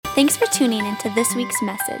Thanks for tuning into this week's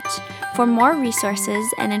message. For more resources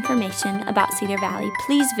and information about Cedar Valley,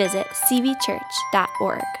 please visit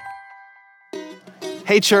cvchurch.org.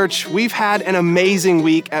 Hey church, we've had an amazing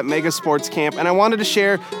week at Mega Sports Camp, and I wanted to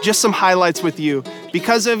share just some highlights with you.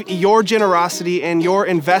 Because of your generosity and your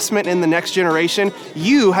investment in the next generation,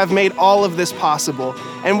 you have made all of this possible.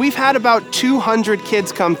 And we've had about 200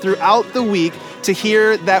 kids come throughout the week to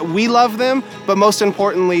hear that we love them, but most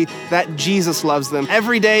importantly, that Jesus loves them.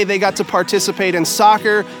 Every day they got to participate in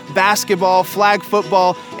soccer, basketball, flag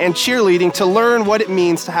football, and cheerleading to learn what it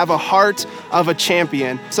means to have a heart of a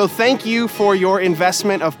champion. So thank you for your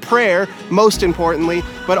investment of prayer, most importantly,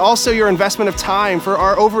 but also your investment of time for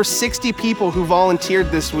our over 60 people who volunteered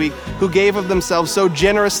this week, who gave of themselves so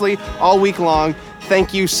generously all week long.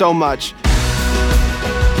 Thank you so much.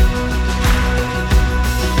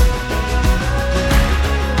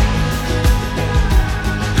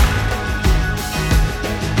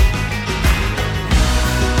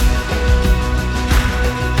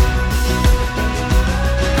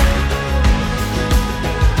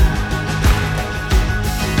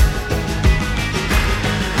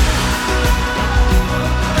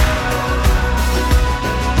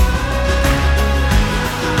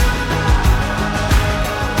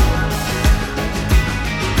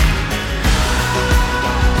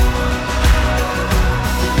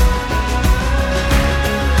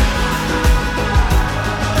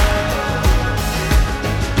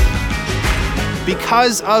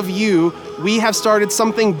 Because of you, we have started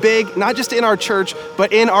something big, not just in our church,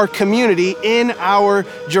 but in our community, in our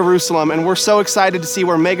Jerusalem. And we're so excited to see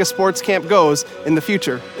where Mega Sports Camp goes in the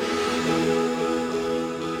future.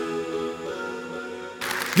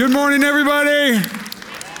 Good morning, everybody.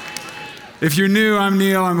 If you're new, I'm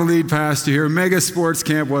Neal. I'm the lead pastor here. Mega Sports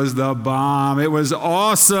Camp was the bomb. It was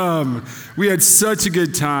awesome. We had such a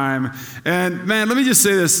good time. And man, let me just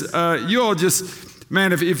say this. You all just,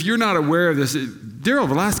 man, if you're not aware of this, Daryl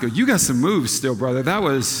Velasco, you got some moves still, brother. You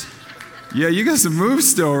got some moves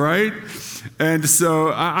still, right? And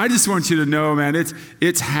so I just want you to know, man,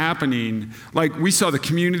 it's happening. Like we saw the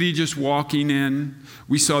community just walking in.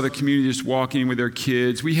 We saw the community just walking in with their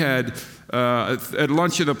kids. We had at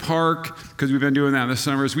lunch at the park, because we've been doing that in the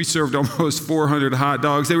summers, we served almost 400 hot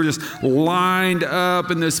dogs. They were just lined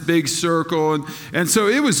up in this big circle. And so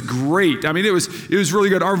it was great. I mean, it was really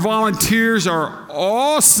good. Our volunteers are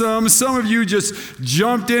awesome. Some of you just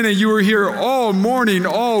jumped in and you were here all morning,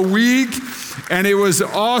 all week. And it was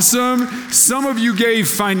awesome. Some of you gave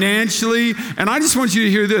financially. And I just want you to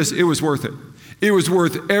hear this. It was worth it. It was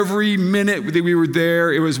worth every minute that we were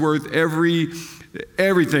there. It was worth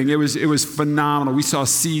everything. It was phenomenal. We saw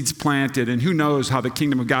seeds planted, and who knows how the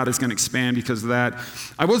kingdom of God is going to expand because of that.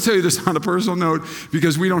 I will tell you this on a personal note,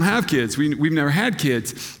 because we don't have kids. We've never had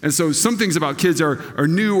kids. And so some things about kids are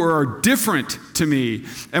new or are different to me.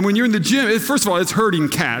 And when you're in the gym, first of all, it's herding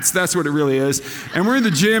cats. That's what it really is. And we're in the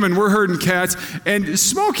gym and we're herding cats, and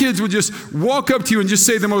small kids would just walk up to you and just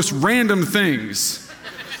say the most random things.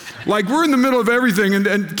 Like we're in the middle of everything,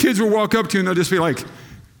 and kids will walk up to you and they'll just be like,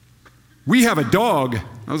 "We have a dog."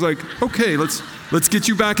 I was like, "Okay, let's get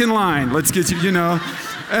you back in line. Let's get you, you know."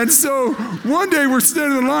 And so one day we're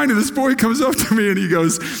standing in line and this boy comes up to me and he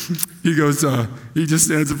just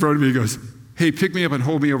stands in front of me. He goes, "Hey, pick me up and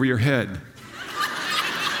hold me over your head."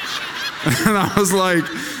 And I was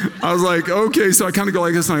like, okay. So I kind of go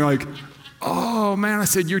like this, and I'm like, "Oh man," I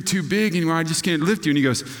said, "You're too big anymore. I just can't lift you." And he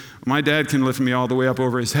goes, "My dad can lift me all the way up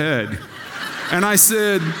over his head." And I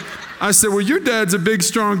said, "Well, your dad's a big,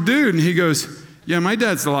 strong dude." And he goes, "Yeah, my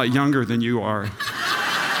dad's a lot younger than you are."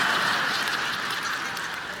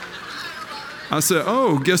 I said,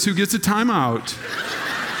 "Oh, guess who gets a timeout?"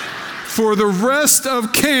 For the rest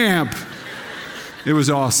of camp. It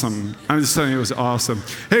was awesome. I'm just telling you, it was awesome.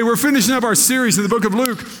 Hey, we're finishing up our series in the book of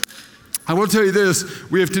Luke. I will tell you this,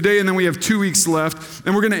 we have today and then we have 2 weeks left,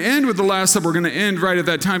 and we're going to end with the Last Supper. We're going to end right at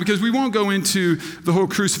that time because we won't go into the whole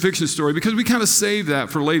crucifixion story because we kind of save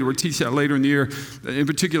that for later. We'll teach that later in the year, in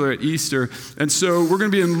particular at Easter. And so we're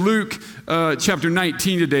going to be in Luke chapter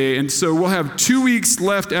 19 today, and so we'll have 2 weeks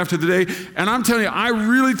left after the day. And I'm telling you, I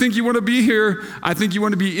really think you want to be here. I think you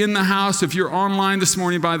want to be in the house. If you're online this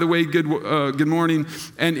morning, by the way, good morning.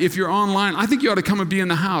 And if you're online, I think you ought to come and be in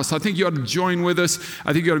the house. I think you ought to join with us.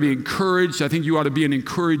 I think you ought to be encouraged. I think you ought to be an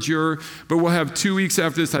encourager. But we'll have 2 weeks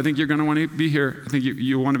after this. I think you're going to want to be here. I think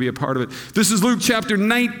you want to be a part of it. This is Luke chapter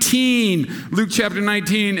 19. Luke chapter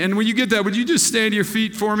 19. And when you get that, would you just stand to your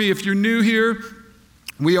feet for me? If you're new here,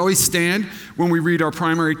 we always stand when we read our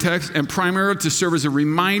primary text, and primarily to serve as a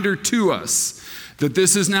reminder to us that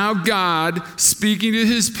this is now God speaking to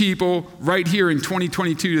his people right here in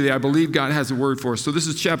 2022 today. I believe God has a word for us. So this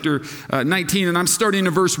is chapter 19, and I'm starting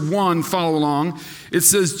in verse 1. Follow along. It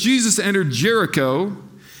says, Jesus entered Jericho,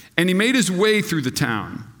 and he made his way through the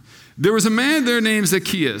town. There was a man there named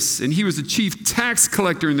Zacchaeus, and he was the chief tax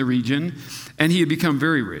collector in the region, and he had become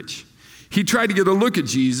very rich. He tried to get a look at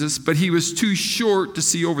Jesus, but he was too short to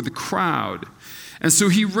see over the crowd. And so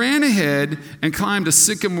he ran ahead and climbed a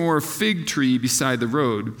sycamore fig tree beside the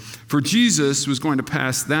road, for Jesus was going to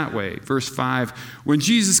pass that way. Verse 5, when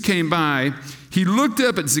Jesus came by, he looked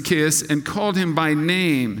up at Zacchaeus and called him by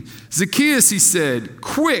name. Zacchaeus, he said,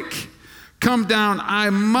 quick, come down.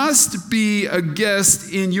 I must be a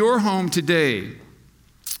guest in your home today.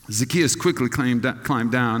 Zacchaeus quickly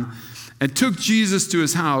climbed down and took Jesus to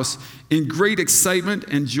his house in great excitement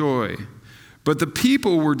and joy. But the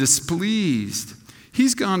people were displeased.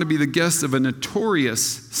 He's gone to be the guest of a notorious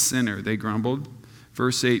sinner, they grumbled.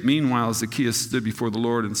 Verse 8, meanwhile, Zacchaeus stood before the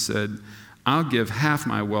Lord and said, I'll give half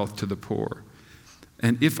my wealth to the poor.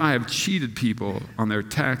 And if I have cheated people on their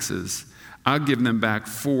taxes, I'll give them back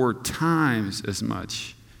 4 times as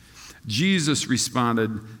much. Jesus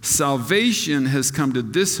responded, salvation has come to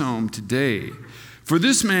this home today, for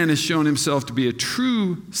this man has shown himself to be a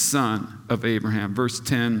true son of Abraham. Verse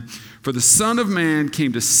 10, for the Son of Man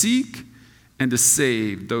came to seek and to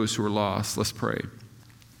save those who are lost. Let's pray.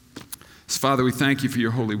 So, Father, we thank you for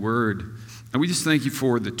your holy word. And we just thank you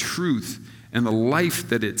for the truth and the life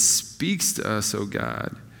that it speaks to us, oh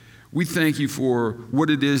God. We thank you for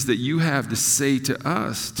what it is that you have to say to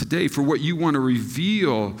us today, for what you want to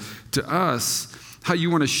reveal to us, how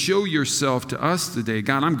you want to show yourself to us today.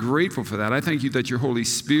 God, I'm grateful for that. I thank you that your Holy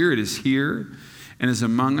Spirit is here and is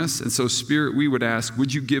among us. And so, Spirit, we would ask,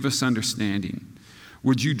 would you give us understanding?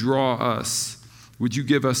 Would you draw us? Would you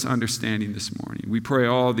give us understanding this morning? We pray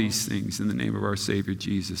all these things in the name of our Savior,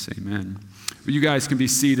 Jesus. Amen. But you guys can be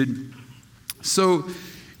seated. So,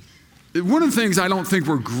 one of the things I don't think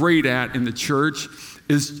we're great at in the church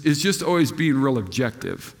is just always being real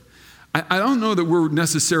objective. I don't know that we're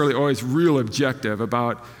necessarily always real objective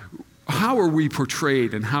about how are we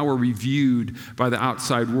portrayed and how are we viewed by the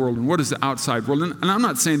outside world, and what is the outside world? And I'm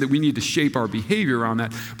not saying that we need to shape our behavior around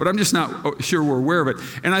that, but I'm just not sure we're aware of it.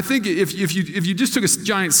 And I think if you just took a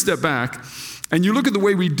giant step back and you look at the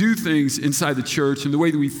way we do things inside the church and the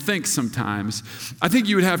way that we think sometimes, I think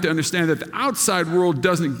you would have to understand that the outside world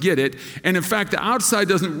doesn't get it. And in fact, the outside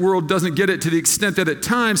world doesn't get it to the extent that at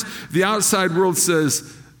times the outside world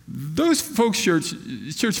says, those folks,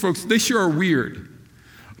 church folks, they sure are weird.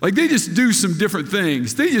 Like, they just do some different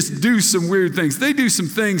things. They just do some weird things. They do some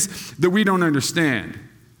things that we don't understand,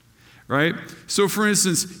 right? So, for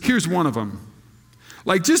instance, here's one of them.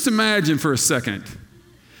 Like, just imagine for a second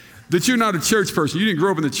that you're not a church person. You didn't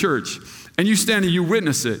grow up in the church. And you stand and you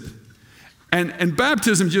witness it. And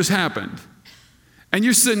baptism just happened. And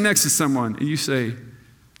you're sitting next to someone and you say,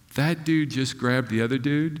 that dude just grabbed the other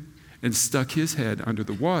dude and stuck his head under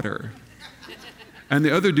the water. And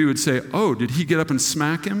the other dude would say, oh, did he get up and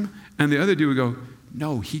smack him? And the other dude would go,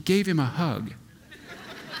 no, he gave him a hug.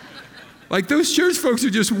 Like, those church folks are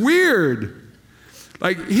just weird.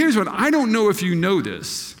 Like, here's what, I don't know if you know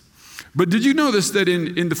this, but did you know this, that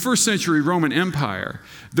in the first century Roman Empire,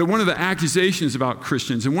 that one of the accusations about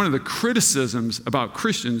Christians and one of the criticisms about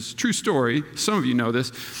Christians, true story, some of you know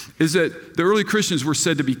this, is that the early Christians were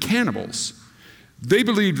said to be cannibals. They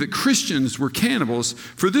believed that Christians were cannibals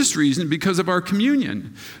for this reason, because of our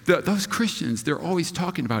communion. Those Christians, they're always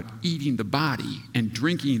talking about eating the body and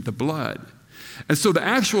drinking the blood. And so the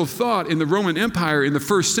actual thought in the Roman Empire in the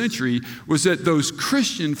first century was that those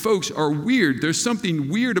Christian folks are weird. There's something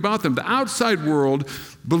weird about them. The outside world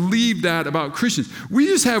believed that about Christians. We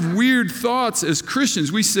just have weird thoughts as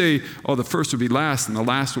Christians. We say, oh, the first will be last and the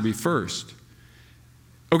last will be first.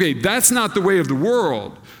 Okay, that's not the way of the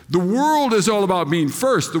world. The world is all about being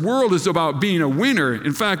first. The world is about being a winner.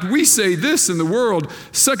 In fact, we say this in the world,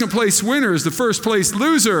 second place winner is the first place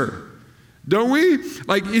loser. Don't we?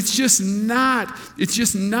 Like, it's just not.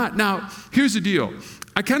 Now, here's the deal.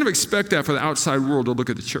 I kind of expect that for the outside world to look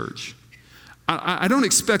at the church. I don't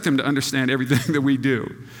expect them to understand everything that we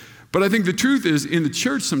do. But I think the truth is, in the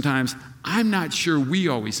church sometimes, I'm not sure we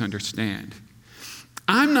always understand.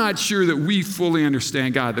 I'm not sure that we fully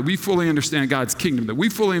understand God, that we fully understand God's kingdom, that we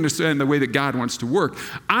fully understand the way that God wants to work.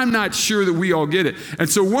 I'm not sure that we all get it. And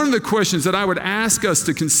so one of the questions that I would ask us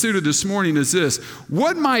to consider this morning is this: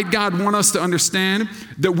 what might God want us to understand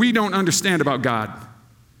that we don't understand about God?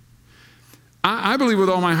 I believe with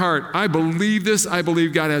all my heart, I believe this. I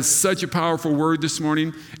believe God has such a powerful word this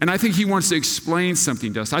morning, and I think he wants to explain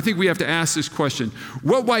something to us. I think we have to ask this question.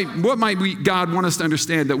 What might God want us to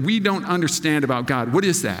understand that we don't understand about God? What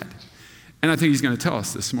is that? And I think he's going to tell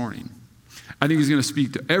us this morning. I think he's going to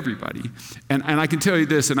speak to everybody. And I can tell you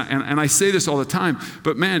this, and I say this all the time,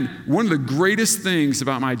 but man, one of the greatest things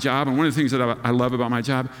about my job, and one of the things that I love about my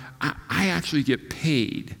job, I actually get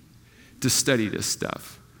paid to study this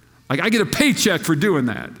stuff. Like, I get a paycheck for doing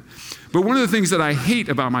that. But one of the things that I hate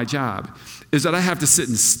about my job is that I have to sit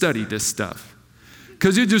and study this stuff,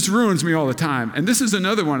 because it just ruins me all the time. And this is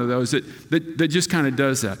another one of those that just kind of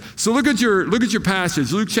does that. So look at your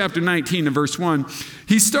passage, Luke chapter 19 and verse 1.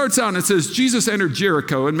 He starts out and it says, Jesus entered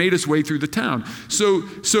Jericho and made his way through the town. So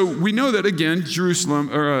we know that, again, Jerusalem,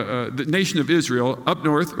 or the nation of Israel, up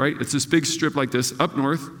north, right? It's this big strip like this. Up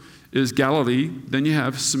north is Galilee. Then you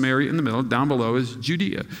have Samaria in the middle. Down below is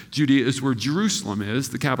Judea. Judea is where Jerusalem is,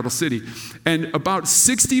 the capital city. And about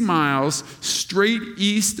 60 miles straight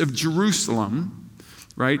east of Jerusalem,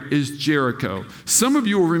 right, is Jericho. Some of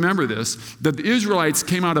you will remember this, that the Israelites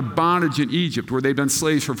came out of bondage in Egypt, where they've been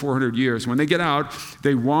slaves for 400 years. When they get out,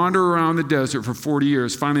 they wander around the desert for 40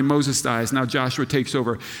 years. Finally, Moses dies. Now Joshua takes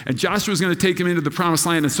over. And Joshua's going to take them into the promised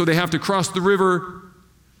land, and so they have to cross the river.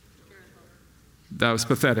 That was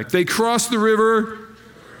pathetic. They crossed the river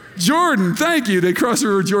Jordan. Thank you. They crossed the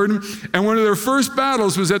river Jordan. And one of their first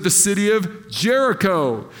battles was at the city of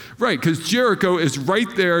Jericho. Right, because Jericho is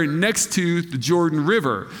right there next to the Jordan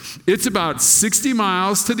River. It's about 60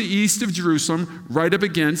 miles to the east of Jerusalem, right up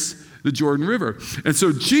against the Jordan River. And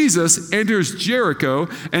so Jesus enters Jericho,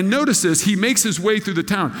 and notice this, he makes his way through the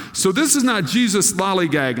town. So this is not Jesus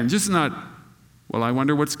lollygagging. This is not, well, I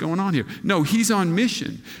wonder what's going on here. No, he's on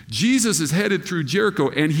mission. Jesus is headed through Jericho,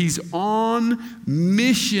 and he's on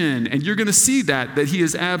mission. And you're going to see that he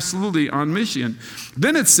is absolutely on mission.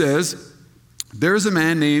 Then it says, there's a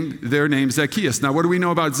man named Zacchaeus. Now, what do we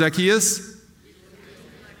know about Zacchaeus?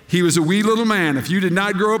 He was a wee little man. If you did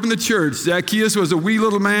not grow up in the church, Zacchaeus was a wee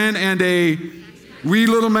little man, and a wee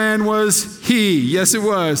little man was he. Yes, it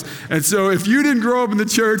was. And so if you didn't grow up in the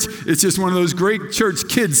church, it's just one of those great church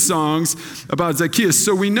kids songs about Zacchaeus.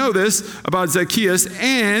 So we know this about Zacchaeus,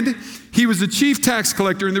 and he was the chief tax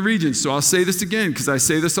collector in the region. So I'll say this again, because I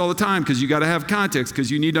say this all the time, because you got to have context,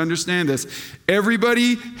 because you need to understand this.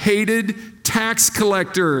 Everybody hated tax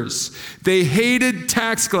collectors. They hated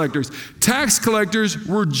tax collectors. Tax collectors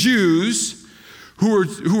were Jews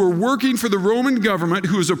who were working for the Roman government,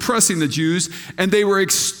 who was oppressing the Jews, and they were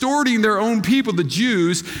extorting their own people, the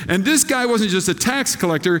Jews. And this guy wasn't just a tax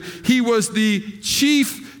collector, he was the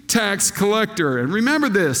chief tax collector. And remember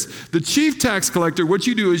this, the chief tax collector, what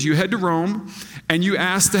you do is you head to Rome, and you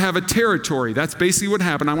ask to have a territory. That's basically what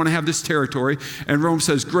happened. I want to have this territory. And Rome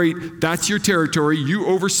says, great, that's your territory. You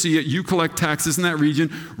oversee it. You collect taxes in that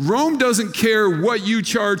region. Rome doesn't care what you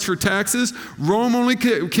charge for taxes. Rome only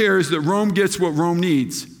cares that Rome gets what Rome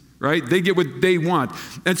needs. Right? They get what they want.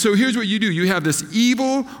 And so here's what you do. You have this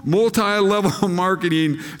evil, multi-level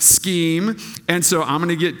marketing scheme. And so I'm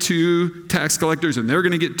going to get 2 tax collectors, and they're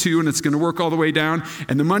going to get 2, and it's going to work all the way down.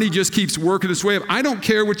 And the money just keeps working its way up. I don't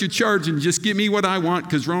care what you're charging. Just give me what I want,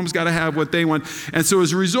 because Rome's got to have what they want. And so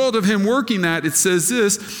as a result of him working that, it says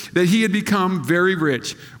this, that he had become very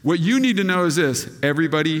rich. What you need to know is this.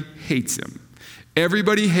 Everybody hates him.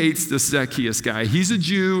 Everybody hates this Zacchaeus guy. He's a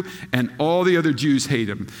Jew, and all the other Jews hate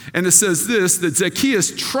him. And it says this, that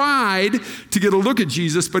Zacchaeus tried to get a look at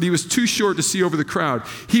Jesus, but he was too short to see over the crowd.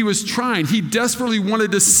 He was trying. He desperately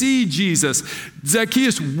wanted to see Jesus.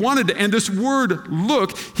 Zacchaeus wanted to, and this word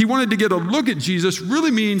look, he wanted to get a look at Jesus,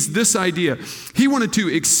 really means this idea. He wanted to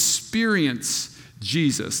experience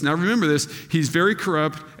Jesus. Now remember this, he's very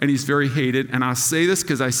corrupt and he's very hated. And I'll say this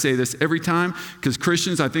because I say this every time, because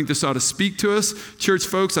Christians, I think this ought to speak to us. Church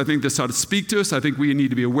folks, I think this ought to speak to us. I think we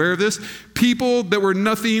need to be aware of this. People that were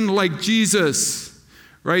nothing like Jesus,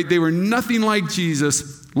 right? They were nothing like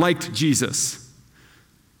Jesus, liked Jesus.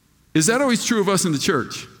 Is that always true of us in the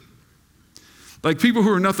church? Like people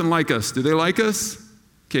who are nothing like us, do they like us?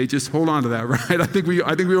 Okay, just hold on to that, right? I think we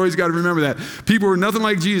always got to remember that. People are nothing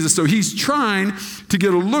like Jesus, so he's trying to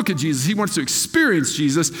get a look at Jesus. He wants to experience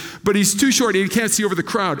Jesus, but he's too short. He can't see over the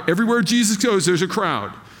crowd. Everywhere Jesus goes, there's a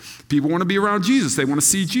crowd. People want to be around Jesus. They want to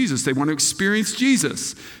see Jesus. They want to experience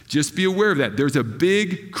Jesus. Just be aware of that. There's a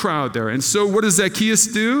big crowd there. And so what does Zacchaeus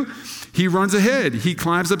do? He runs ahead. He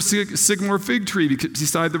climbs up a sycamore fig tree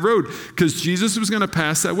beside the road because Jesus was going to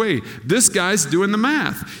pass that way. This guy's doing the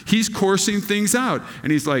math. He's coursing things out.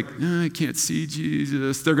 And he's like, I can't see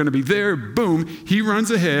Jesus. They're going to be there. Boom. He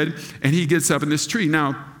runs ahead and he gets up in this tree.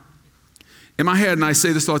 Now, In my head, and I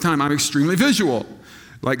say this all the time, I'm extremely visual.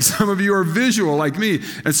 Like some of you are visual like me.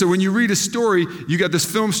 And so when you read a story, you got this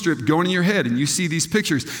film strip going in your head and you see these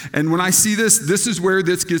pictures. And when I see this is where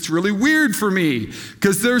this gets really weird for me.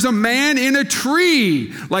 Because there's a man in a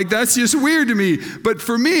tree. Like that's just weird to me. But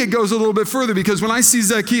for me, it goes a little bit further because when I see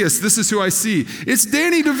Zacchaeus, this is who I see. It's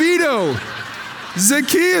Danny DeVito.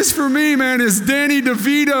 Zacchaeus for me, man, is Danny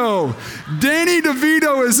DeVito. Danny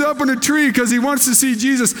DeVito is up in a tree because he wants to see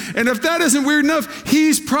Jesus. And if that isn't weird enough,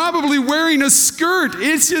 he's probably wearing a skirt.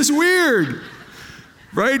 It's just weird,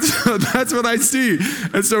 right? So that's what I see.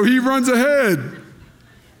 And so he runs ahead.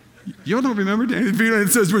 Y'all don't remember Danny DeVito? It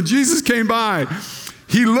says when Jesus came by,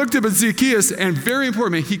 he looked up at Zacchaeus, and very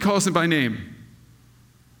important, he calls him by name.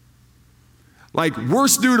 Like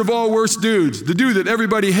worst dude of all worst dudes, the dude that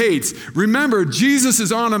everybody hates. Remember, Jesus is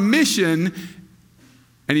on a mission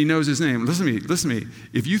and he knows his name. Listen to me.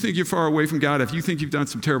 If you think you're far away from God, if you think you've done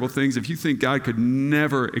some terrible things, if you think God could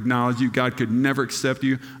never acknowledge you, God could never accept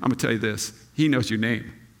you, I'm going to tell you this. He knows your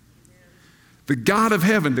name. The God of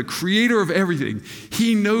heaven, the creator of everything,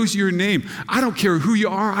 he knows your name. I don't care who you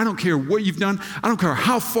are. I don't care what you've done. I don't care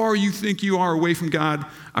how far you think you are away from God.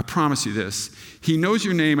 I promise you this. He knows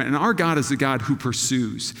your name, and our God is the God who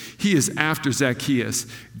pursues. He is after Zacchaeus.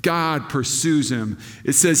 God pursues him.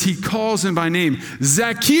 It says he calls him by name.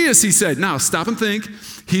 Zacchaeus, he said. Now, stop and think.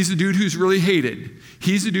 He's the dude who's really hated.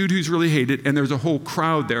 He's the dude who's really hated, and there's a whole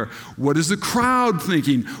crowd there. What is the crowd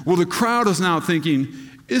thinking? Well, the crowd is now thinking,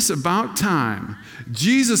 it's about time.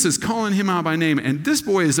 Jesus is calling him out by name, and this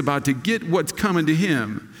boy is about to get what's coming to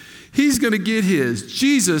him. He's going to get his.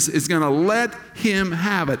 Jesus is going to let him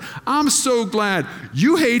have it. I'm so glad.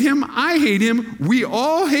 You hate him. I hate him. We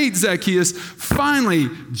all hate Zacchaeus. Finally,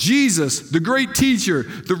 Jesus, the great teacher,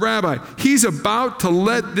 the rabbi, he's about to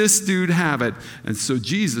let this dude have it. And so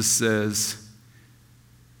Jesus says,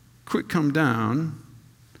 quick, come down.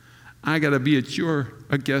 I got to be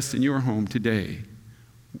a guest in your home today.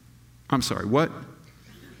 I'm sorry, what?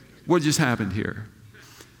 What just happened here?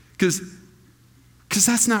 Because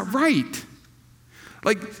that's not right.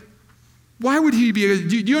 Like, why would he be?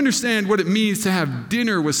 Do you understand what it means to have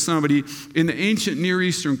dinner with somebody in the ancient Near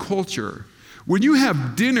Eastern culture? When you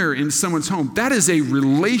have dinner in someone's home, that is a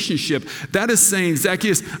relationship. That is saying,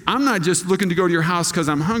 Zacchaeus, I'm not just looking to go to your house because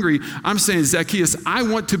I'm hungry. I'm saying, Zacchaeus, I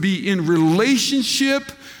want to be in relationship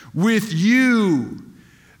with you.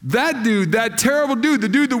 That dude, that terrible dude, the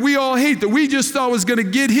dude that we all hate, that we just thought was going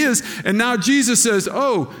to get his, and now Jesus says,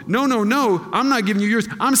 oh, no, I'm not giving you yours.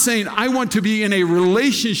 I'm saying I want to be in a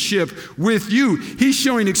relationship with you. He's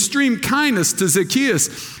showing extreme kindness to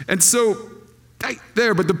Zacchaeus. And so, right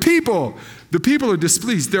there, but the people are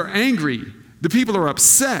displeased. They're angry. The people are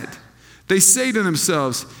upset. They say to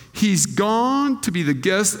themselves, he's gone to be the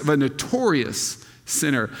guest of a notorious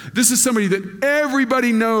sinner. This is somebody that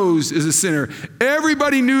everybody knows is a sinner.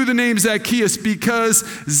 Everybody knew the name Zacchaeus because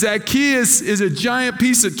Zacchaeus is a giant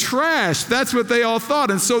piece of trash. That's what they all thought.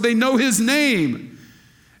 And so they know his name.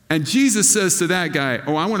 And Jesus says to that guy,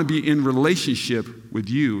 oh, I want to be in relationship with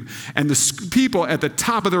you. And the people at the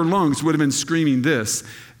top of their lungs would have been screaming this.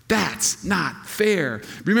 That's not fair.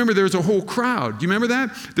 Remember, there's a whole crowd. Do you remember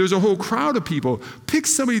that? There's a whole crowd of people. Pick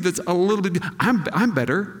somebody that's a little bit, I'm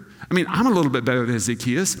better. I mean, I'm a little bit better than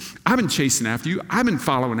Zacchaeus. I've been chasing after you. I've been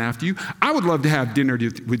following after you. I would love to have dinner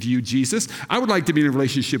with you, Jesus. I would like to be in a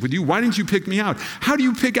relationship with you. Why didn't you pick me out? How do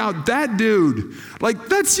you pick out that dude? Like,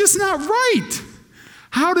 that's just not right.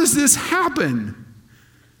 How does this happen?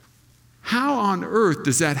 How on earth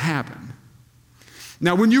does that happen?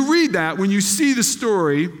 Now, when you read that, when you see the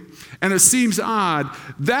story, and it seems odd,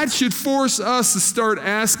 that should force us to start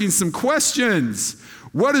asking some questions.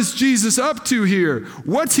 What is Jesus up to here?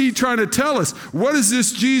 What's he trying to tell us? What is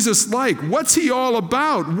this Jesus like? What's he all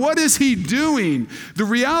about? What is he doing? The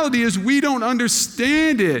reality is we don't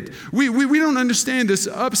understand it. We don't understand this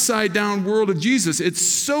upside down world of Jesus. It's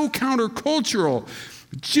so countercultural.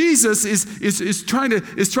 Jesus is trying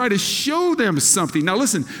to show them something. Now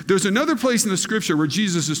listen, there's another place in the scripture where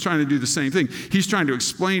Jesus is trying to do the same thing. He's trying to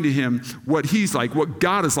explain to him what he's like, what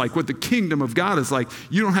God is like, what the kingdom of God is like.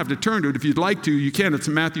 You don't have to turn to it. If you'd like to, you can. It's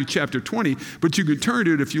Matthew chapter 20, but you can turn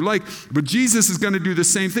to it if you like. But Jesus is going to do the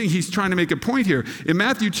same thing. He's trying to make a point here. In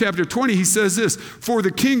Matthew chapter 20, he says this, for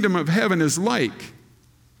the kingdom of heaven is like,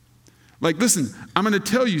 listen, I'm going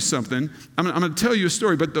to tell you something. I'm going to tell you a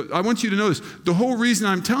story, but I want you to know this. The whole reason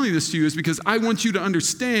I'm telling this to you is because I want you to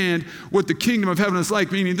understand what the kingdom of heaven is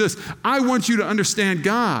like, meaning this. I want you to understand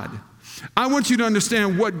God. I want you to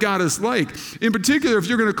understand what God is like. In particular, if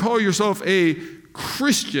you're going to call yourself a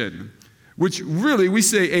Christian, which really we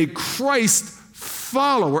say a Christ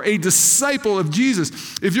follower, a disciple of Jesus.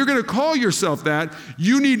 If you're going to call yourself that,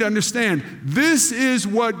 you need to understand this is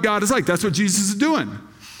what God is like. That's what Jesus is doing.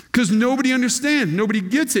 Because nobody understands, nobody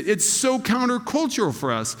gets it. It's so countercultural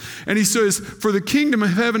for us. And he says, for the kingdom of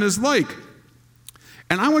heaven is like.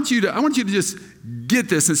 And I want you to just get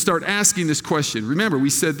this and start asking this question. Remember, we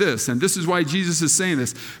said this, and this is why Jesus is saying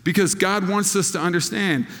this, because God wants us to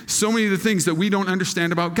understand so many of the things that we don't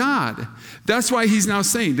understand about God. That's why he's now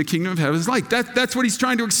saying the kingdom of heaven is like. That's what he's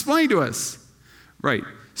trying to explain to us. Right.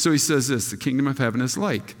 So he says this, the kingdom of heaven is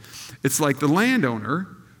like. It's like the landowner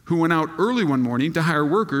who went out early one morning to hire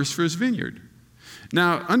workers for his vineyard.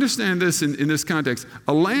 Now, understand this in this context.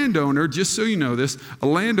 A landowner, just so you know this, a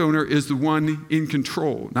landowner is the one in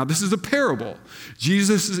control. Now, this is a parable.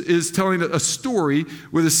 Jesus is telling a story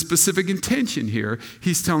with a specific intention here.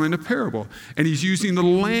 He's telling a parable, and he's using the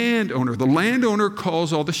landowner. The landowner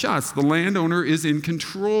calls all the shots. The landowner is in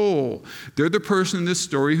control. They're the person in this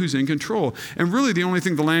story who's in control. And really, the only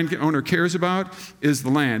thing the landowner cares about is the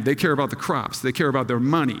land. They care about the crops. They care about their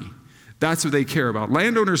money. That's what they care about.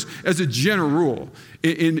 Landowners, as a general rule,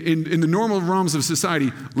 in the normal realms of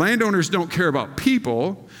society, landowners don't care about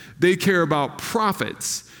people. They care about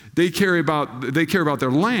profits. They care about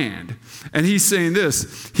their land. And he's saying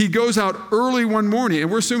this. He goes out early one morning,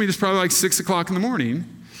 and we're assuming it's probably like 6 o'clock in the morning,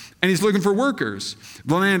 and he's looking for workers.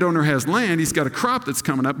 The landowner has land. He's got a crop that's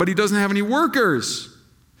coming up, but he doesn't have any workers.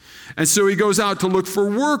 And so he goes out to look for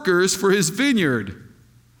workers for his vineyard.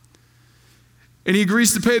 And he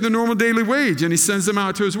agrees to pay the normal daily wage, and he sends them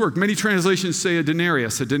out to his work. Many translations say a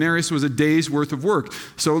denarius. A denarius was a day's worth of work.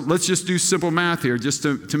 So let's just do simple math here, just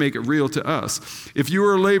to make it real to us. If you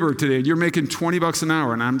were a laborer today, and you're making $20 an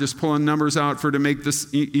hour, and I'm just pulling numbers out to make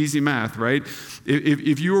this easy math, right?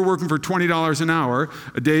 If you were working for $20 an hour,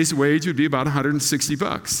 a day's wage would be about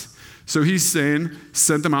 $160. So he's saying,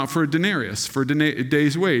 send them out for a denarius, for a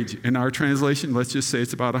day's wage. In our translation, let's just say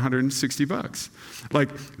it's about $160. Like,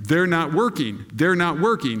 they're not working. They're not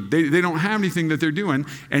working. They don't have anything that they're doing,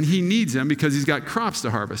 and he needs them because he's got crops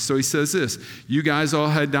to harvest. So he says this, you guys all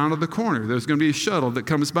head down to the corner. There's going to be a shuttle that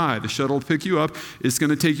comes by. The shuttle will pick you up. It's going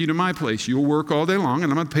to take you to my place. You'll work all day long,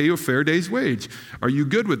 and I'm going to pay you a fair day's wage. Are you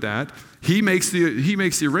good with that? He makes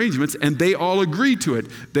the arrangements, and they all agree to it.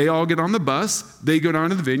 They all get on the bus, they go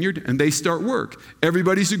down to the vineyard, and they start work.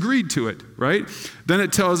 Everybody's agreed to it, right? Then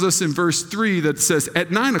it tells us in verse 3 that says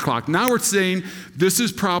at 9 o'clock. Now we're saying this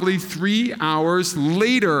is probably 3 hours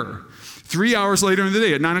later. 3 hours later in the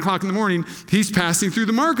day, at 9 o'clock in the morning, he's passing through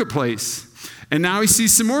the marketplace. And now he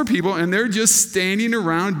sees some more people, and they're just standing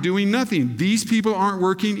around doing nothing. These people aren't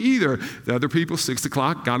working either. The other people, 6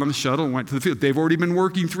 o'clock, got on the shuttle and went to the field. They've already been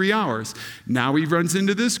working 3 hours. Now he runs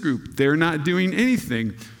into this group. They're not doing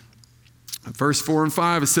anything. Verse 4 and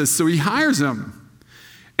 5, it says, so he hires them.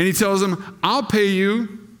 And he tells them, I'll pay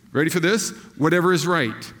you, ready for this, whatever is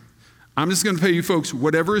right. I'm just going to pay you folks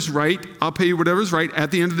whatever is right. I'll pay you whatever is right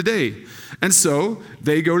at the end of the day. And so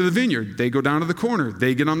they go to the vineyard. They go down to the corner.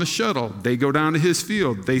 They get on the shuttle. They go down to his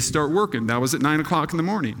field. They start working. That was at 9 o'clock in the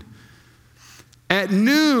morning. At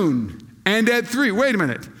noon and at 3. Wait a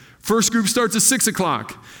minute. First group starts at 6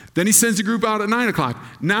 o'clock. Then he sends a group out at 9 o'clock.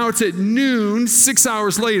 Now it's at noon, 6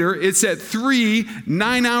 hours later. It's at 3,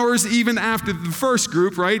 9 hours even after the first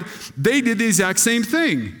group, right? They did the exact same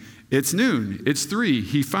thing. It's noon. It's 3.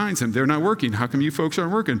 He finds them. They're not working. How come you folks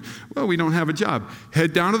aren't working? Well, we don't have a job.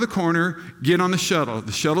 Head down to the corner. Get on the shuttle.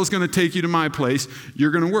 The shuttle's going to take you to my place.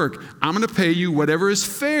 You're going to work. I'm going to pay you whatever is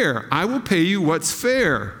fair. I will pay you what's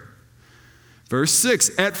fair. Verse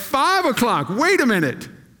 6. At 5 o'clock. Wait a minute.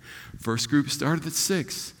 First group started at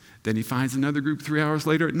 6. Then he finds another group 3 hours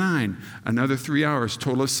later at 9. Another 3 hours,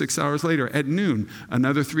 total of 6 hours later at noon.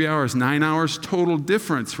 Another 3 hours, 9 hours total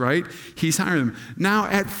difference, right? He's hiring them. Now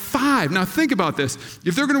at 5, now think about this.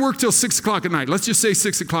 If they're going to work till 6 o'clock at night, let's just say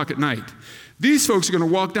 6 o'clock at night. These folks are going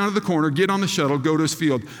to walk down to the corner, get on the shuttle, go to his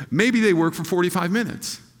field. Maybe they work for 45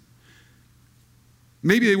 minutes.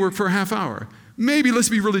 Maybe they work for a half hour. Maybe, let's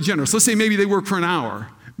be really generous. Let's say maybe they work for an hour.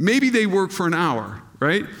 Maybe they work for an hour,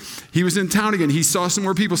 right? He was in town again. He saw some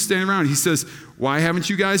more people standing around. He says, why haven't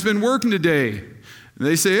you guys been working today? And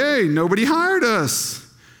they say, hey, nobody hired us.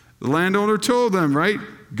 The landowner told them, right?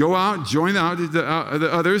 Go out, join the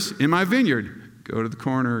others in my vineyard. Go to the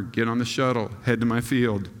corner, get on the shuttle, head to my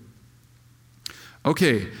field.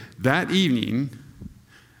 Okay, that evening,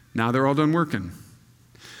 now they're all done working.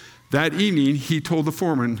 That evening, he told the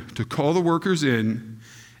foreman to call the workers in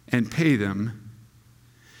and pay them.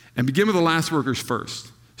 And begin with the last workers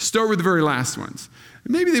first. Start with the very last ones.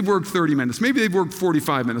 Maybe they've worked 30 minutes. Maybe they've worked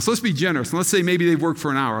 45 minutes. Let's be generous. Let's say maybe they've worked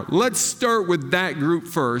for an hour. Let's start with that group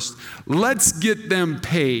first. Let's get them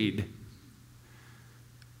paid.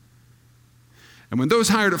 And when those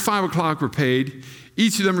hired at 5 o'clock were paid,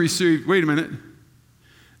 each of them received, wait a minute,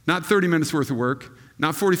 not 30 minutes worth of work,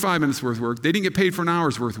 not 45 minutes worth of work. They didn't get paid for an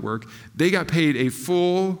hour's worth of work. They got paid a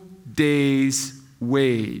full day's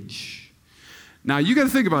wage. Now, you got to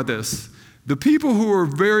think about this. The people who were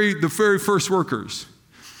the very first workers,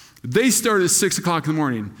 they started at 6 o'clock in the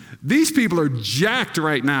morning. These people are jacked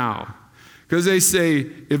right now because they say,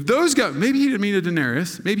 if those guys, maybe he didn't mean a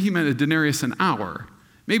denarius, maybe he meant a denarius an hour.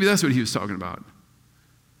 Maybe that's what he was talking about.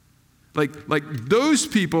 Like those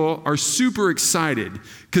people are super excited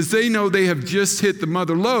because they know they have just hit the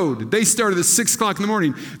mother lode. They started at 6 o'clock in the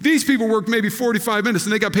morning. These people worked maybe 45 minutes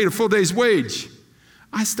and they got paid a full day's wage.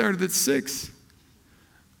 I started at 6.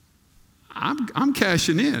 I'm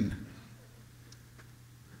cashing in.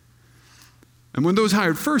 And when those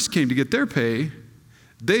hired first came to get their pay,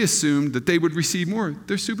 they assumed that they would receive more.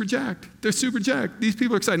 They're super jacked. They're super jacked. These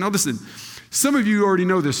people are excited. Now listen, some of you already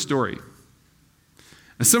know this story.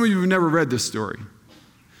 And some of you have never read this story.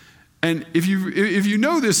 And if you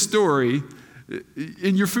know this story,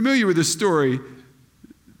 and you're familiar with this story,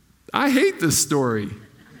 I hate this story.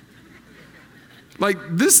 Like,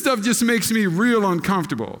 this stuff just makes me real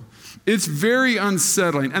uncomfortable. It's very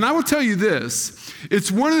unsettling. And I will tell you this,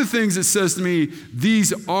 it's one of the things that says to me,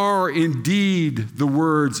 these are indeed the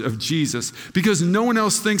words of Jesus. Because no one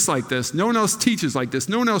else thinks like this. No one else teaches like this.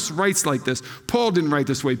 No one else writes like this. Paul didn't write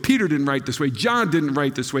this way. Peter didn't write this way. John didn't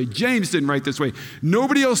write this way. James didn't write this way.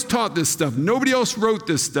 Nobody else taught this stuff. Nobody else wrote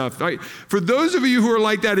this stuff. Right? For those of you who are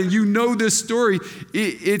like that and you know this story,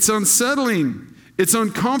 it's unsettling. It's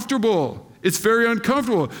uncomfortable. It's very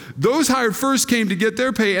uncomfortable. Those hired first came to get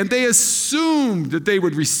their pay, and they assumed that they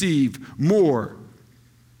would receive more.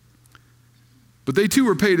 But they too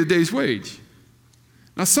were paid a day's wage.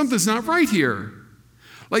 Now something's not right here.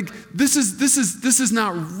 Like this is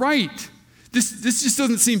not right. This just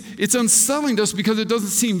doesn't seem. It's unsettling to us because it doesn't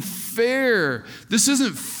seem fair. This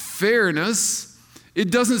isn't fairness. It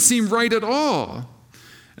doesn't seem right at all.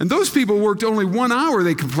 And those people worked only 1 hour.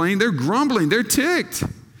 They complained. They're grumbling. They're ticked.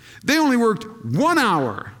 They only worked 1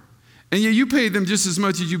 hour, and yet you paid them just as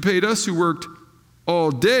much as you paid us who worked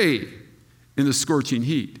all day in the scorching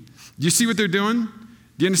heat. Do you see what they're doing?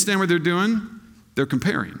 Do you understand what they're doing? They're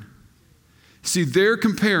comparing. See, they're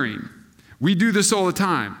comparing. We do this all the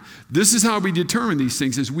time. This is how we determine these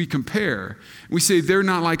things, is we compare. We say they're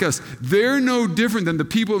not like us. They're no different than the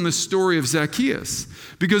people in the story of Zacchaeus,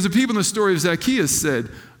 because the people in the story of Zacchaeus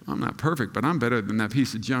said, I'm not perfect, but I'm better than that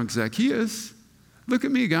piece of junk Zacchaeus. Look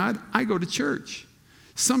at me, God. I go to church.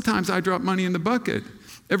 Sometimes I drop money in the bucket.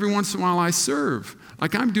 Every once in a while I serve.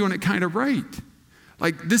 Like I'm doing it kind of right.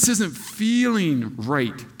 Like this isn't feeling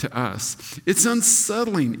right to us. It's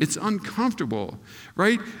unsettling. It's uncomfortable,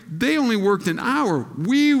 right? They only worked an hour.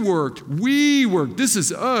 We worked. This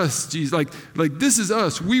is us, Jesus. Like this is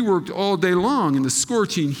us. We worked all day long in the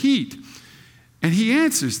scorching heat. And he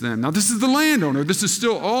answers them. Now this is the landowner. This is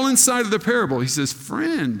still all inside of the parable. He says,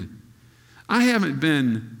 friend, I haven't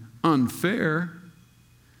been unfair.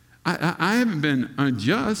 I haven't been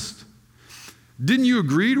unjust. Didn't you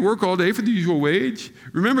agree to work all day for the usual wage?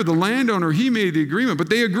 Remember, the landowner, he made the agreement, but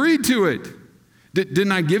they agreed to it.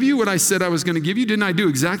 Didn't I give you what I said I was going to give you? Didn't I do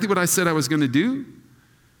exactly what I said I was going to do?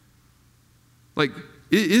 Like,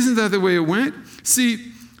 isn't that the way it went?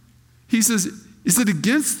 See, he says, is it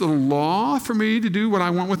against the law for me to do what I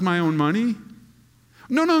want with my own money?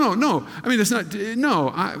 No. I mean, it's not.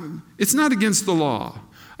 No, it's not against the law.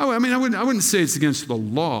 I wouldn't say it's against the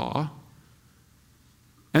law.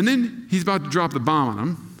 And then he's about to drop the bomb on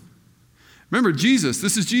them. Remember, Jesus.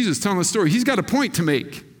 This is Jesus telling the story. He's got a point to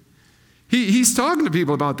make. He's talking to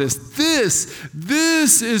people about this.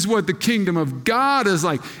 This is what the kingdom of God is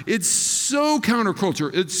like. It's so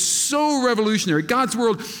counterculture. It's so revolutionary. God's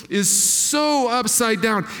world is so upside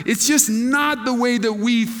down. It's just not the way that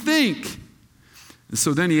we think. And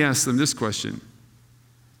so then he asks them this question.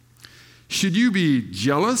 Should you be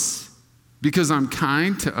jealous because I'm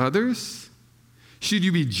kind to others? Should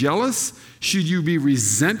you be jealous? Should you be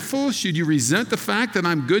resentful? Should you resent the fact that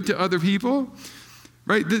I'm good to other people?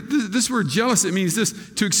 Right? This word jealous, it means this,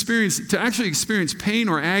 to actually experience pain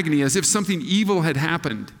or agony as if something evil had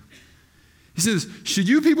happened. He says, should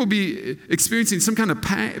you people be experiencing some kind of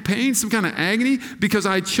pain, some kind of agony because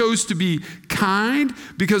I chose to be kind,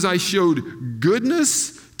 because I showed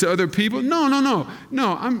goodness to other people? No. Don't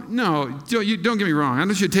get me wrong. I don't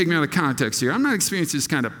want you to take me out of context here. I'm not experiencing this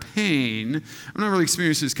kind of pain. I'm not really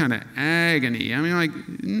experiencing this kind of agony. I mean, like,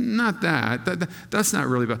 not that. That's not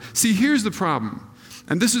really about. See, here's the problem.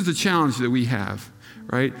 And this is the challenge that we have,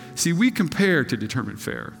 right? See, we compare to determine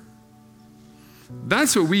fair.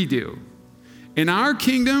 That's what we do. In our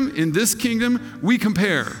kingdom, in this kingdom, we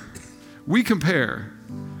compare. We compare,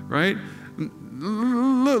 right?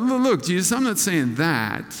 Look, Jesus, I'm not saying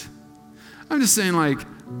that. I'm just saying, like,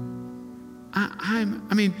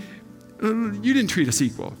 you didn't treat us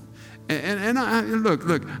equal.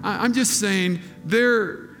 Look, I'm just saying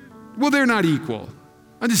they're not equal.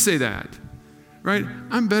 I'll just say that, right?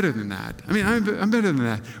 I'm better than that. I'm better than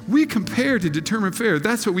that. We compare to determine fair.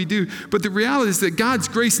 That's what we do. But the reality is that God's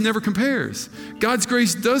grace never compares. God's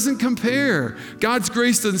grace doesn't compare. God's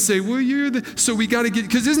grace doesn't say, well, so we got to get,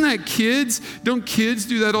 because isn't that kids? Don't kids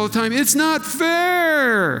do that all the time? It's not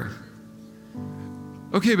fair.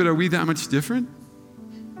 Okay, but are we that much different?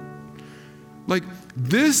 Like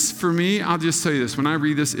this, for me, I'll just tell you this. When I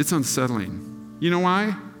read this, it's unsettling. You know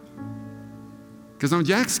why? Because I'm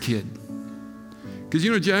Jack's kid. Because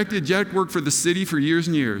you know what Jack did? Jack worked for the city for years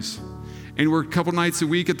and years. And he worked a couple nights a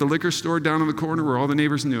week at the liquor store down on the corner where all the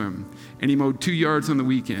neighbors knew him. And he mowed 2 yards on the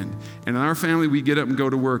weekend. And in our family, we get up and go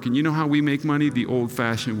to work. And you know how we make money? The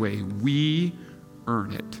old-fashioned way. We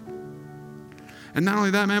earn it. And not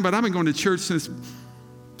only that, man, but I've been going to church since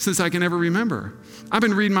I can ever remember. I've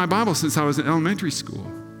been reading my Bible since I was in elementary school.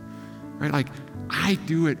 Right? Like, I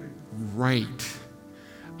do it right.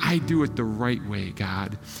 I do it the right way,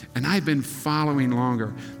 God. And I've been following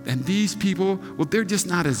longer. And these people, well, they're just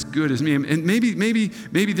not as good as me. And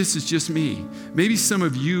maybe this is just me. Maybe some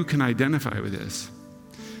of you can identify with this.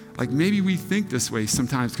 Like maybe we think this way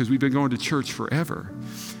sometimes because we've been going to church forever.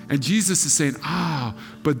 And Jesus is saying,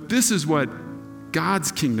 but this is what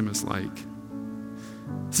God's kingdom is like.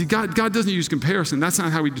 See, God doesn't use comparison. That's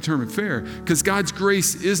not how we determine fair, because God's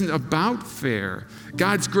grace isn't about fair.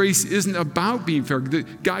 God's grace isn't about being fair.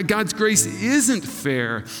 God's grace isn't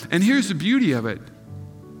fair. And here's the beauty of it.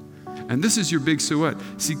 And this is your big so what.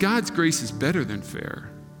 See, God's grace is better than fair.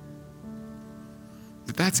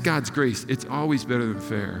 But that's God's grace. It's always better than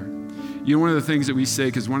fair. You know, one of the things that we say,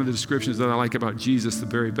 because one of the descriptions that I like about Jesus the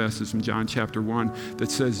very best is from John chapter 1, that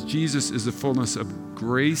says Jesus is the fullness of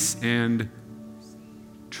grace and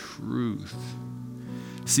truth.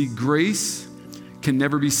 See, grace can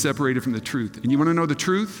never be separated from the truth. And you want to know the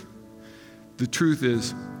truth? The truth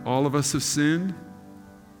is all of us have sinned,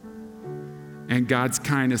 and God's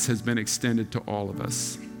kindness has been extended to all of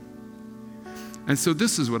us. And so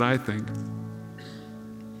this is what I think.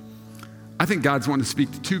 I think God's wanting to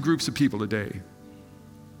speak to two groups of people today.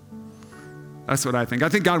 That's what I think. I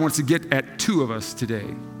think God wants to get at two of us today.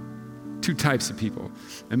 Two types of people.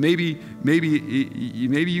 And maybe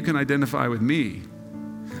you can identify with me.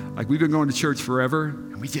 Like we've been going to church forever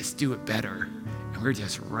and we just do it better. And we're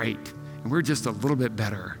just right. And we're just a little bit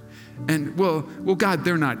better. And well, God,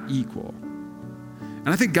 they're not equal. And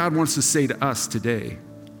I think God wants to say to us today,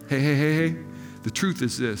 hey, the truth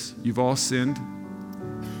is this. You've all sinned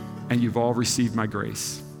and you've all received my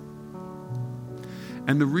grace.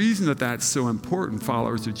 And the reason that that's so important,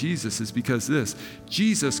 followers of Jesus, is because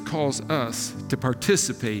Jesus calls us to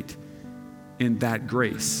participate in that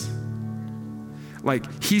grace.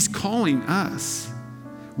 Like he's calling us.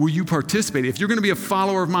 Will you participate? If you're going to be a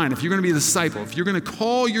follower of mine, if you're going to be a disciple, if you're going to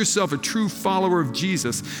call yourself a true follower of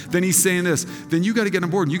Jesus, then he's saying this, then you got to get on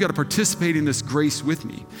board and you got to participate in this grace with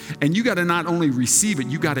me. And you got to not only receive it,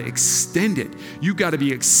 you got to extend it. You got to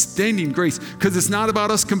be extending grace, because it's not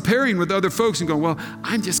about us comparing with other folks and going, well,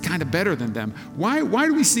 I'm just kind of better than them. Why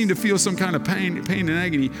do we seem to feel some kind of pain and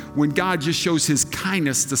agony when God just shows his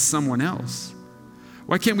kindness to someone else?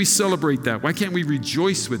 Why can't we celebrate that? Why can't we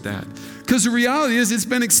rejoice with that? Because the reality is it's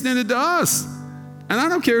been extended to us. And I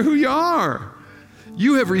don't care who you are.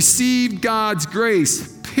 You have received God's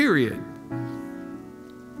grace, period.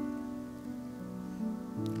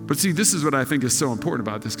 But see, this is what I think is so important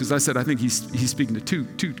about this, because I said I think he's speaking to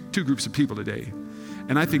two groups of people today.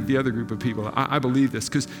 And I think the other group of people, I believe this,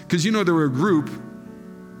 because you know there was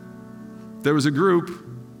a group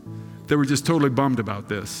that were just totally bummed about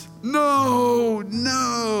this. No.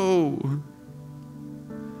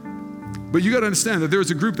 But you got to understand that there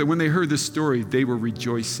was a group that when they heard this story, they were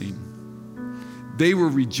rejoicing. They were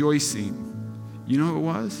rejoicing. You know who it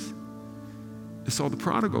was? It's all the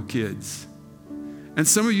prodigal kids. And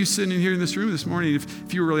some of you sitting in here in this room this morning,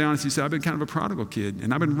 if you were really honest, you said, I've been kind of a prodigal kid,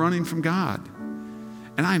 and I've been running from God.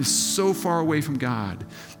 And I am so far away from God.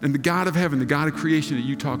 And the God of heaven, the God of creation that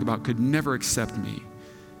you talk about could never accept me.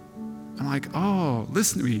 I'm like, oh,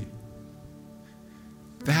 listen to me.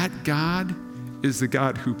 That God is the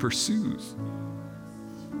God who pursues.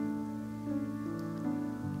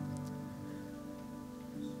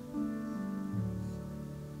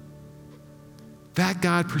 That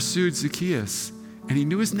God pursued Zacchaeus, and he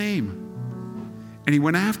knew his name, and he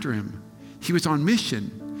went after him. He was on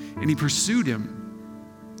mission. and he pursued him.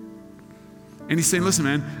 And he's saying, listen,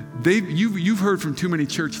 man, you've heard from too many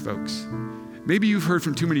church folks. Maybe you've heard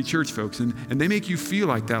from too many church folks, and they make you feel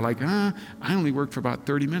like that, like, I only worked for about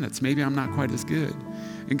 30 minutes. Maybe I'm not quite as good.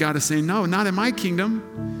 And God is saying, no, not in my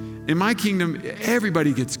kingdom. In my kingdom,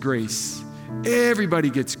 everybody gets grace.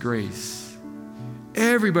 Everybody gets grace.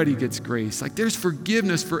 Everybody gets grace. Like there's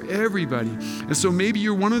forgiveness for everybody. And so maybe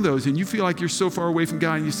you're one of those and you feel like you're so far away from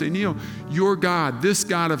God and you say, Neal, your God, this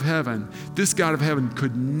God of heaven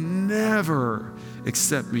could never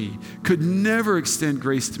accept me, could never extend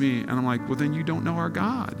grace to me. And I'm like, well, then you don't know our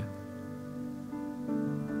God.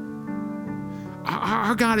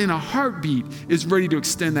 Our God in a heartbeat is ready to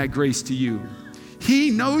extend that grace to you.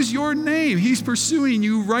 He knows your name. He's pursuing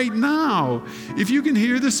you right now. If you can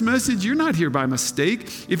hear this message, you're not here by mistake.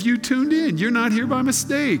 If you tuned in, you're not here by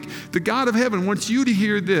mistake. The God of heaven wants you to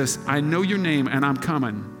hear this. I know your name and I'm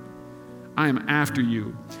coming. I am after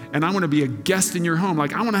you. And I want to be a guest in your home.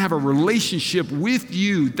 Like I want to have a relationship with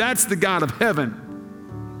you. That's the God of heaven.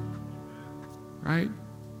 Right?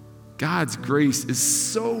 God's grace is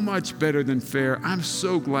so much better than fair. I'm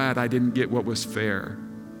so glad I didn't get what was fair.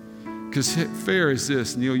 Because fair is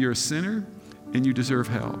this, Neal, you're a sinner and you deserve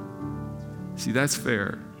hell. See, that's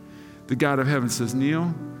fair. The God of heaven says,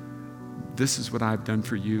 Neal, this is what I've done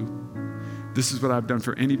for you. This is what I've done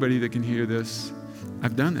for anybody that can hear this.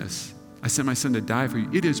 I've done this. I sent my son to die for you.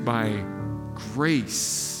 It is by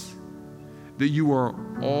grace that you are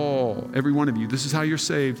all, every one of you, this is how you're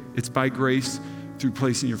saved. It's by grace through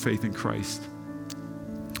placing your faith in Christ.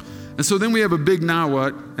 And so then we have a big now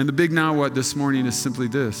what, and the big now what this morning is simply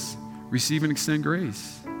this. Receive and extend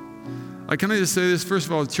grace. Like, can I just say this? First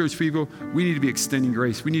of all, church people, we need to be extending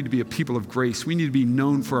grace. We need to be a people of grace. We need to be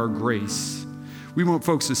known for our grace. We want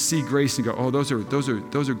folks to see grace and go, oh, those are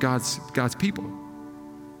God's people.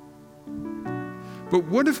 But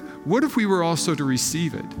what if we were also to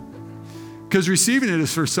receive it? Because receiving it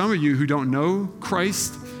is for some of you who don't know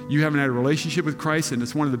Christ. You haven't had a relationship with Christ, and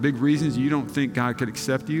it's one of the big reasons you don't think God could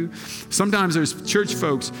accept you. Sometimes there's church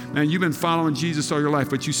folks, man, you've been following Jesus all your life,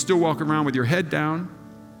 but you still walk around with your head down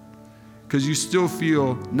because you still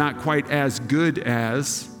feel not quite as good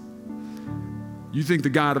as. You think the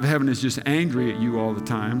God of heaven is just angry at you all the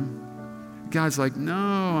time. God's like, no,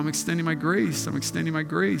 I'm extending my grace. I'm extending my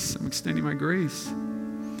grace. I'm extending my grace.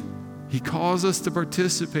 He calls us to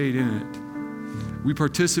participate in it. We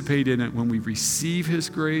participate in it when we receive His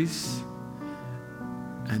grace,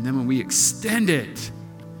 and then when we extend it,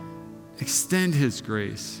 extend His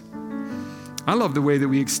grace. I love the way that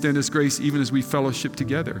we extend His grace even as we fellowship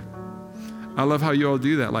together. I love how you all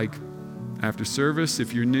do that. Like after service,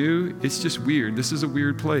 if you're new, it's just weird. This is a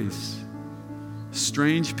weird place.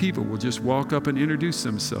 Strange people will just walk up and introduce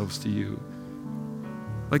themselves to you.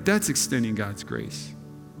 Like that's extending God's grace.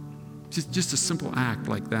 Just a simple act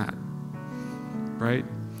like that. Right?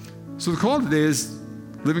 So the call today is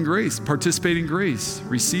live in grace, participate in grace,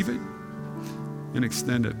 receive it, and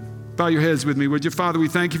extend it. Bow your heads with me, would you? Father, we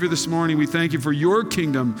thank you for this morning. We thank you for your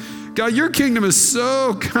kingdom. God, your kingdom is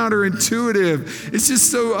so counterintuitive. It's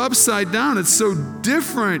just so upside down. It's so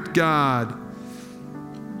different, God.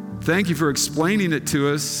 Thank you for explaining it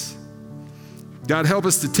to us. God, help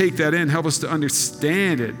us to take that in. Help us to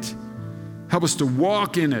understand it. Help us to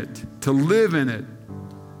walk in it, to live in it.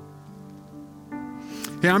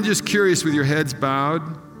 Hey, I'm just curious with your heads bowed,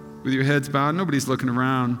 nobody's looking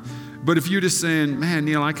around. But if you're just saying, man,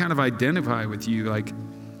 Neal, I kind of identify with you. Like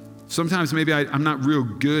sometimes maybe I'm not real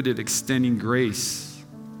good at extending grace.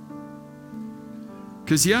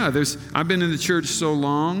 Because I've been in the church so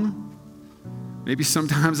long, maybe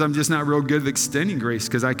sometimes I'm just not real good at extending grace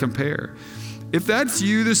because I compare. If that's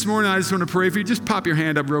you this morning, I just want to pray for you. Just pop your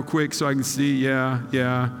hand up real quick so I can see.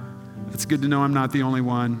 Yeah. It's good to know I'm not the only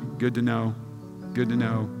one. Good to know.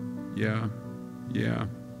 Yeah.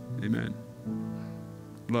 Amen.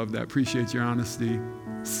 Love that. Appreciate your honesty.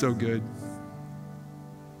 So good.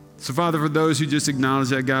 So, Father, for those who just acknowledge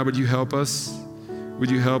that, God, would you help us?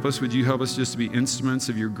 Would you help us? Would you help us just to be instruments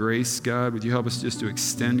of your grace, God? Would you help us just to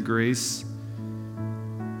extend grace?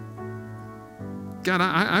 God,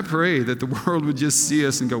 I pray that the world would just see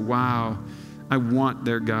us and go, wow, I want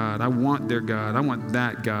their God. I want their God. I want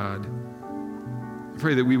that God. I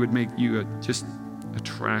pray that we would make you just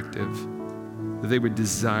attractive, that they would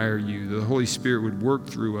desire you, that the Holy Spirit would work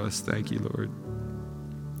through us. Thank you, Lord.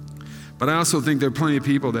 But I also think there are plenty of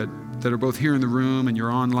people that are both here in the room and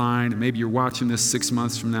you're online, and maybe you're watching this 6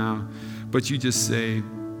 months from now, but you just say,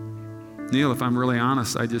 Neal, if I'm really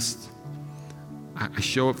honest, I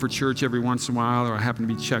show up for church every once in a while, or I happen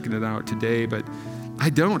to be checking it out today, but I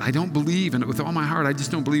don't believe, and with all my heart, I just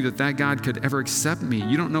don't believe that God could ever accept me.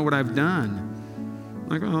 You don't know what I've done. I'm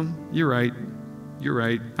like, well, you're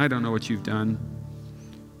right. I don't know what you've done.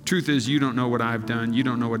 Truth is, you don't know what I've done. You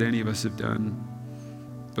don't know what any of us have done.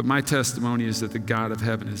 But my testimony is that the God of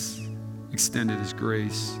heaven has extended his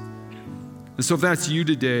grace. And so if that's you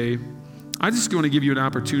today, I'm just going to give you an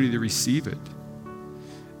opportunity to receive it.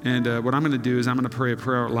 And what I'm going to do is I'm going to pray a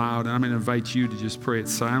prayer out loud, and I'm going to invite you to just pray it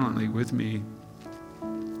silently with me.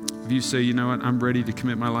 If you say, you know what, I'm ready to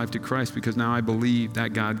commit my life to Christ because now I believe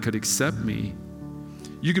that God could accept me,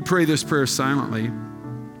 you could pray this prayer silently.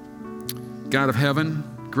 God of heaven,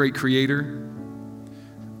 great creator,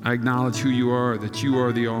 I acknowledge who you are, that you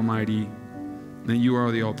are the Almighty, that you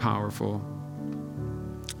are the all-powerful.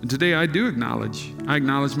 And today I acknowledge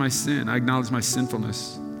my sin. I acknowledge my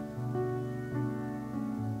sinfulness.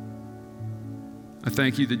 I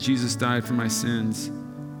thank you that Jesus died for my sins.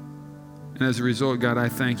 And as a result, God, I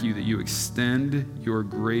thank you that you extend your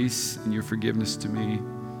grace and your forgiveness to me.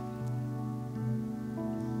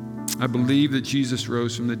 I believe that Jesus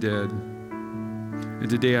rose from the dead. And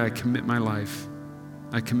today I commit my life.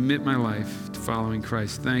 I commit my life to following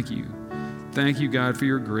Christ. Thank you. Thank you, God, for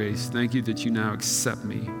your grace. Thank you that you now accept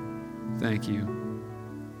me. Thank you.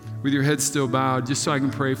 With your head still bowed, just so I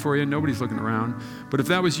can pray for you. Nobody's looking around. But if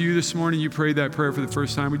that was you this morning, you prayed that prayer for the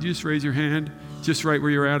first time, would you just raise your hand just right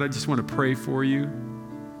where you're at? I just want to pray for you.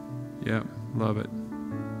 Yep, love it.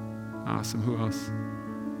 Awesome. Who else?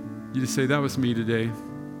 You just say, that was me today.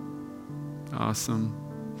 Awesome.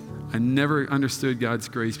 I never understood God's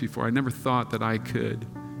grace before. I never thought that I could.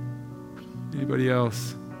 Anybody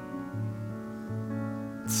else?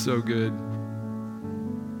 It's so good.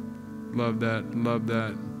 Love that. Love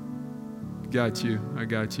that. Got you. I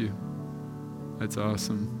got you. That's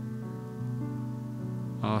awesome.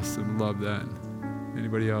 Awesome. Love that.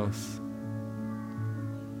 Anybody else?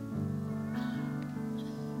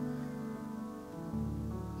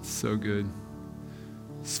 So good.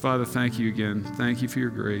 Father, thank you again. Thank you for your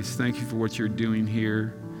grace. Thank you for what you're doing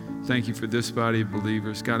here. Thank you for this body of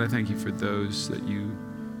believers. God, I thank you for those that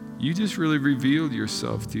you just really revealed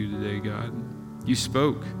yourself to today, God. You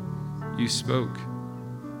spoke. You spoke.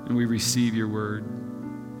 And we receive your word.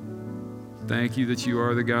 Thank you that you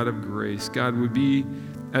are the God of grace. God, would be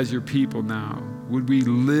as your people now. Would we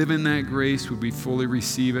live in that grace? Would we fully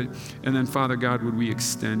receive it? And then, Father God, would we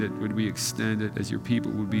extend it? Would we extend it as your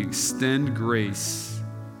people? Would we extend grace?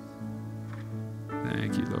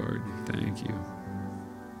 Thank you, Lord. Thank you.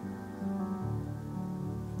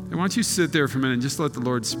 And why don't you sit there for a minute and just let the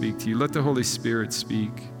Lord speak to you. Let the Holy Spirit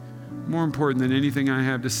speak. More important than anything I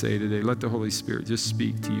have to say today, let the Holy Spirit just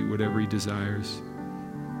speak to you whatever he desires.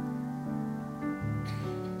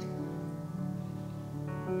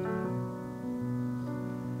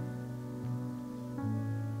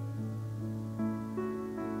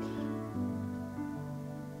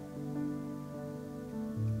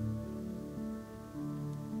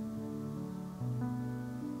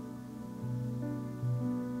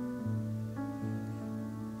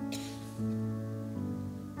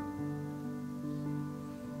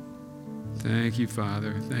 Thank you,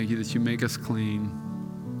 Father. Thank you that you make us clean.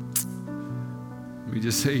 We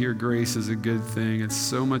just say your grace is a good thing. It's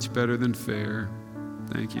so much better than fair.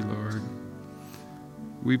 Thank you, Lord.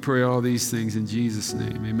 We pray all these things in Jesus'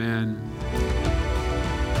 name. Amen.